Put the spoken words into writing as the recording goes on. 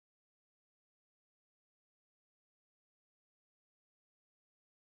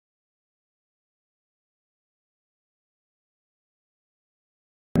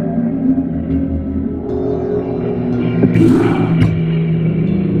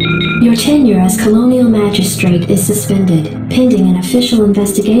Your tenure as colonial magistrate is suspended, pending an official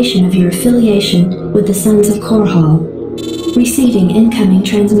investigation of your affiliation with the Sons of Korhal. Receiving incoming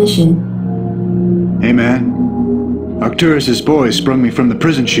transmission. Hey man, Arcturus' boys sprung me from the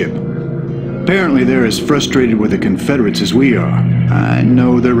prison ship. Apparently they're as frustrated with the Confederates as we are. I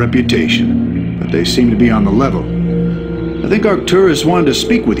know their reputation, but they seem to be on the level. I think Arcturus wanted to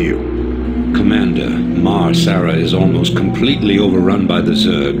speak with you. Commander, Mar Sara is almost completely overrun by the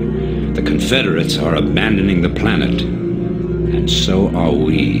Zerg. The Confederates are abandoning the planet, and so are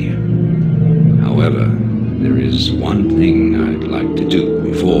we. However, there is one thing I'd like to do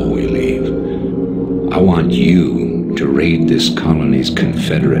before we leave. I want you to raid this colony's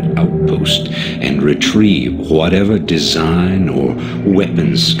Confederate outpost and retrieve whatever design or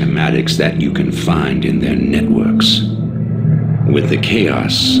weapons schematics that you can find in their networks. With the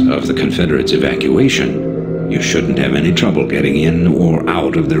chaos of the Confederates' evacuation, you shouldn't have any trouble getting in or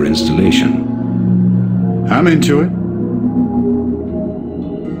out of their installation. I'm into it.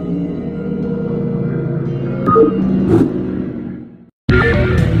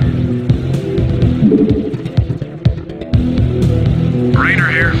 Raider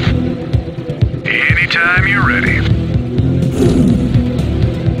here. Anytime you're ready.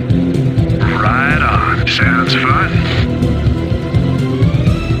 Right on. Sounds fun.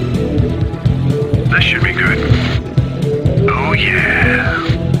 This should be good. Oh yeah.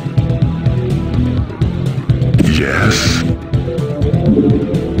 Yes.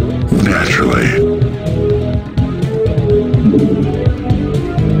 Naturally.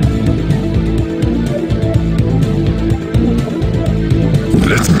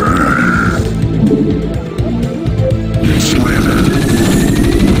 Let's burn. Slam it.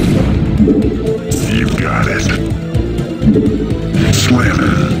 You got it. Slam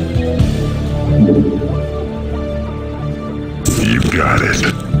it. You got it.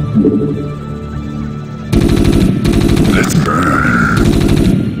 Let's burn.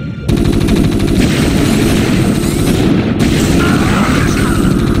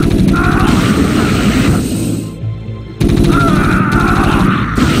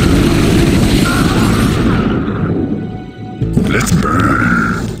 Let's burn.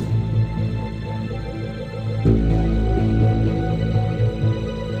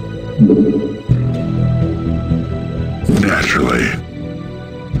 Naturally.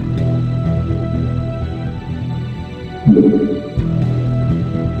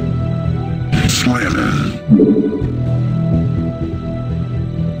 Slamming.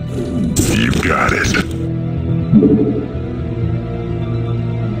 You got it.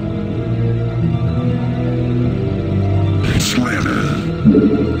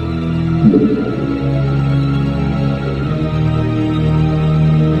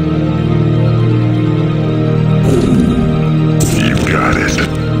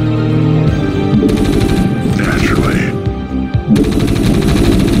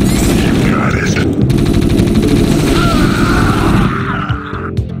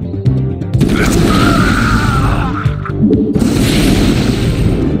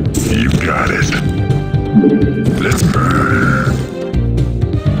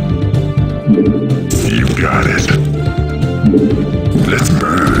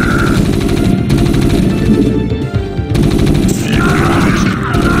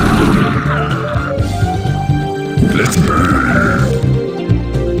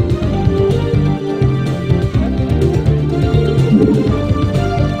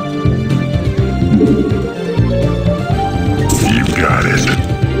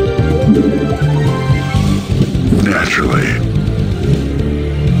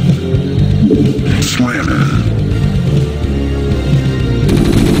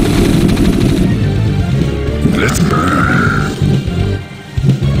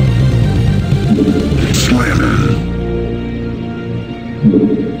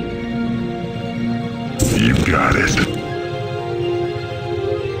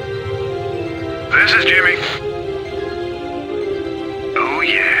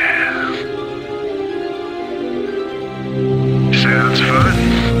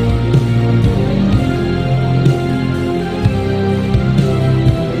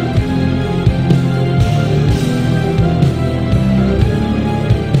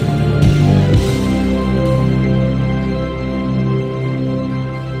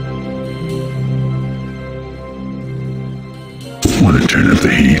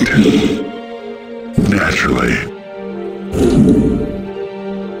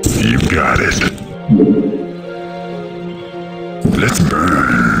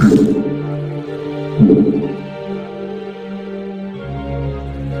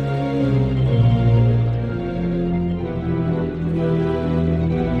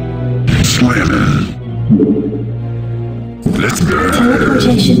 Slamming. Let's burn.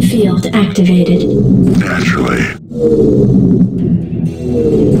 Teleportation field activated. Naturally.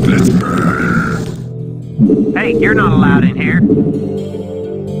 Let's burn. Hey, you're not allowed in here.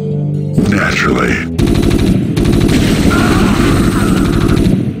 Naturally.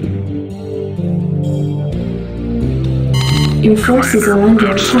 Your forces are under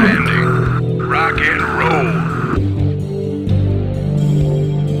attack. Outstanding. Rock and roll.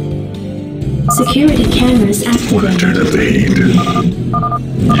 Security cameras Want to turn activated. the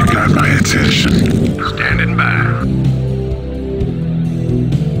lead. You got my attention. Standing by.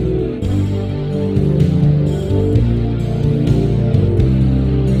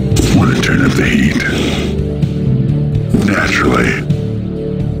 Want to turn up the heat. Naturally.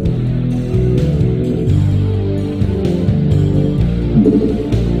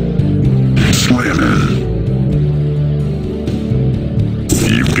 Slamming.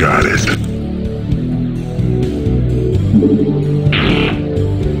 You got it.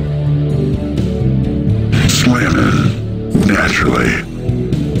 Slamming. Naturally.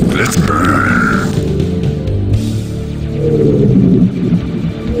 Let's burn.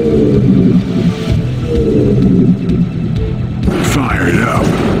 Fired up.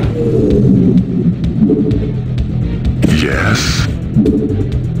 Yes.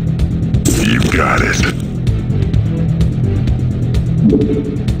 You got it.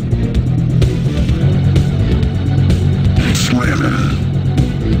 Slamming.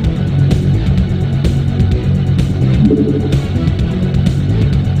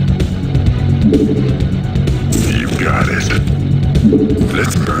 You got it.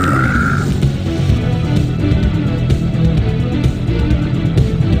 Let's burn.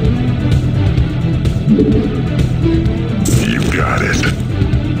 You got it.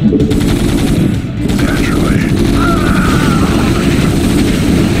 Naturally.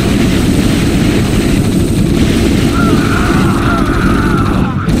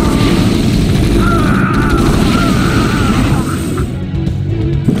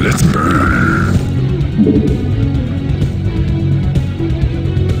 Let's burn.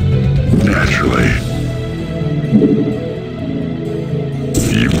 Naturally.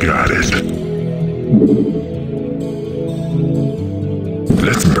 You got it.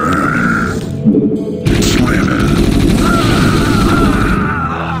 Let's burn. Slamming.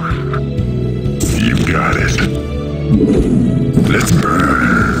 You got it. Let's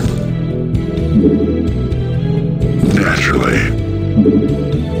burn. Naturally.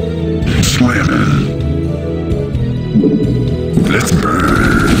 Slamming. Let's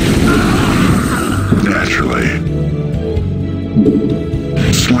burn. Naturally.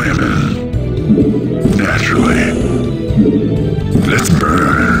 Slamming. Naturally. Let's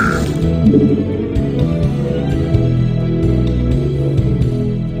burn.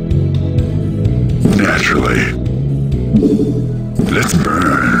 Naturally. Let's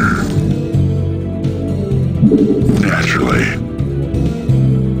burn. Naturally.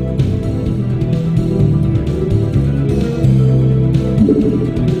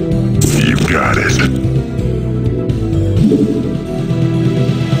 You got it.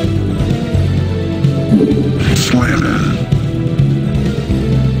 Slamming.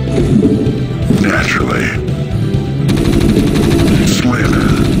 Naturally.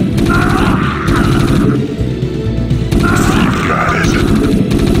 Slamming. You got it.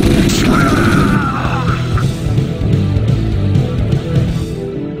 Slamming.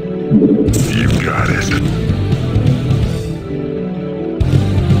 You got it.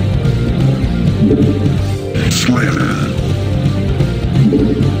 Slamming.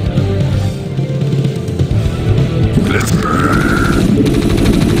 Let's burn.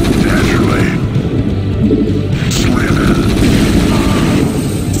 Naturally. Slamming.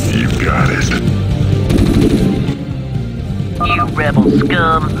 You got it. You rebel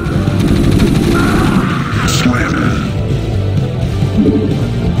scum. Slamming.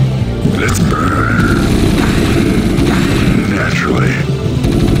 Let's burn. Naturally.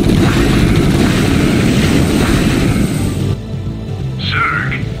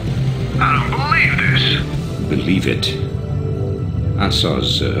 Zerg. I don't believe this. Believe it. I saw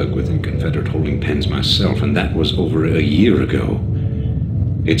Zerg within Confederate holding pens myself, and that was over a year ago.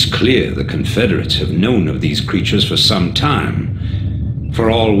 It's clear the Confederates have known of these creatures for some time. For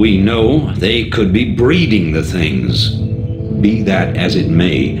all we know, they could be breeding the things. Be that as it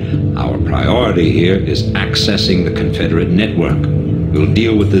may, our priority here is accessing the Confederate network. We'll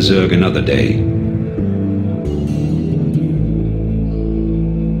deal with the Zerg another day.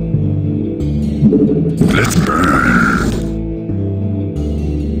 Let's burn.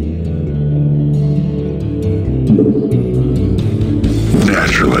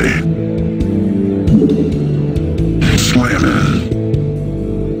 Naturally.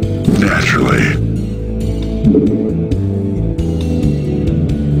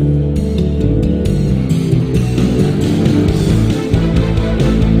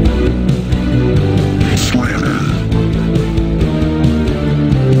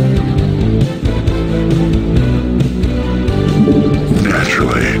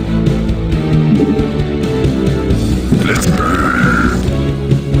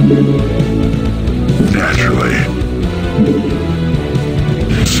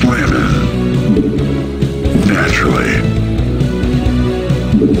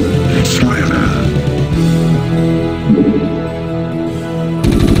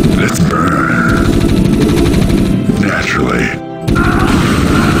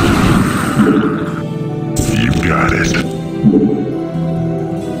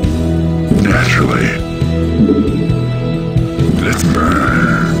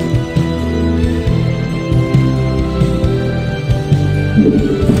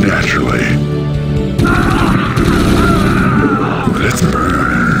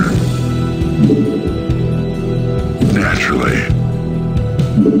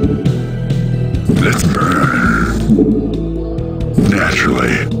 Let's burn.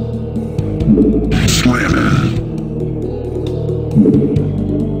 Naturally. Slamming.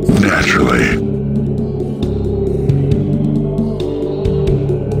 Naturally.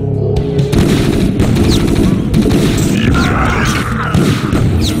 You got it.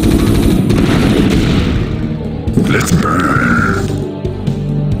 Let's burn.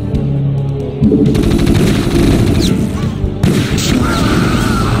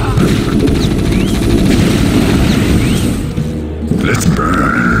 Let's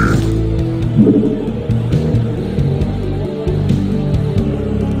burn.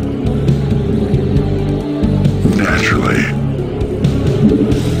 Naturally.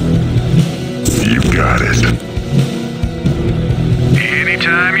 You got it.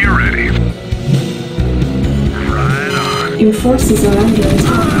 Anytime you're ready. Right on. Your forces are under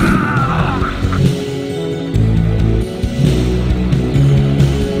attack.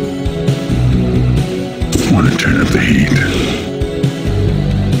 Want to turn up the heat.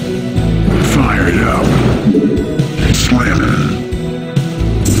 Fire it up. Slamming.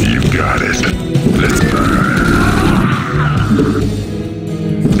 You got it. Let's burn.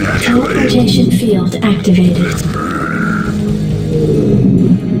 Naturally. Teleportation field activated. Let's burn.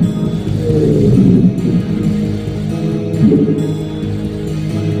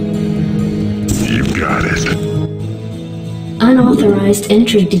 You got it. Unauthorized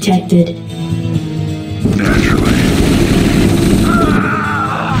entry detected. Naturally.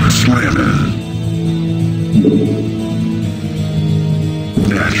 Slamming.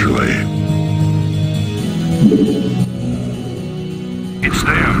 Naturally. It's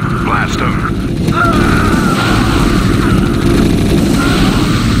them. Blast them.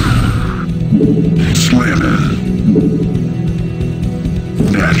 Slamming.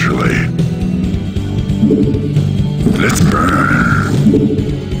 Naturally. Let's burn.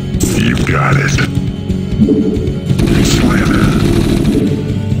 You got it. Slamming.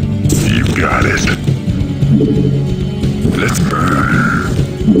 You got it. Let's burn.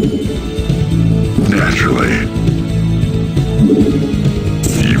 Naturally.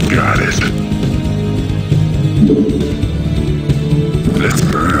 You got it. Let's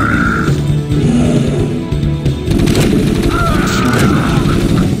burn. Slamming.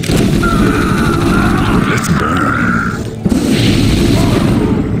 Let's burn.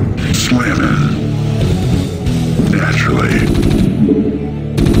 Slamming. Naturally.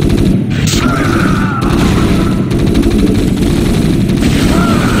 Slamming.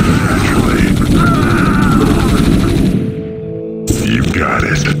 Naturally. You got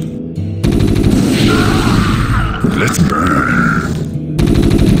it. Let's burn.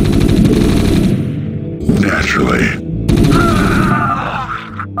 Naturally.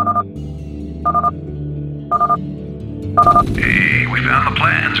 Hey, we found the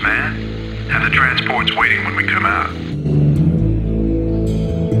plans, man. Have the transports waiting when we come out.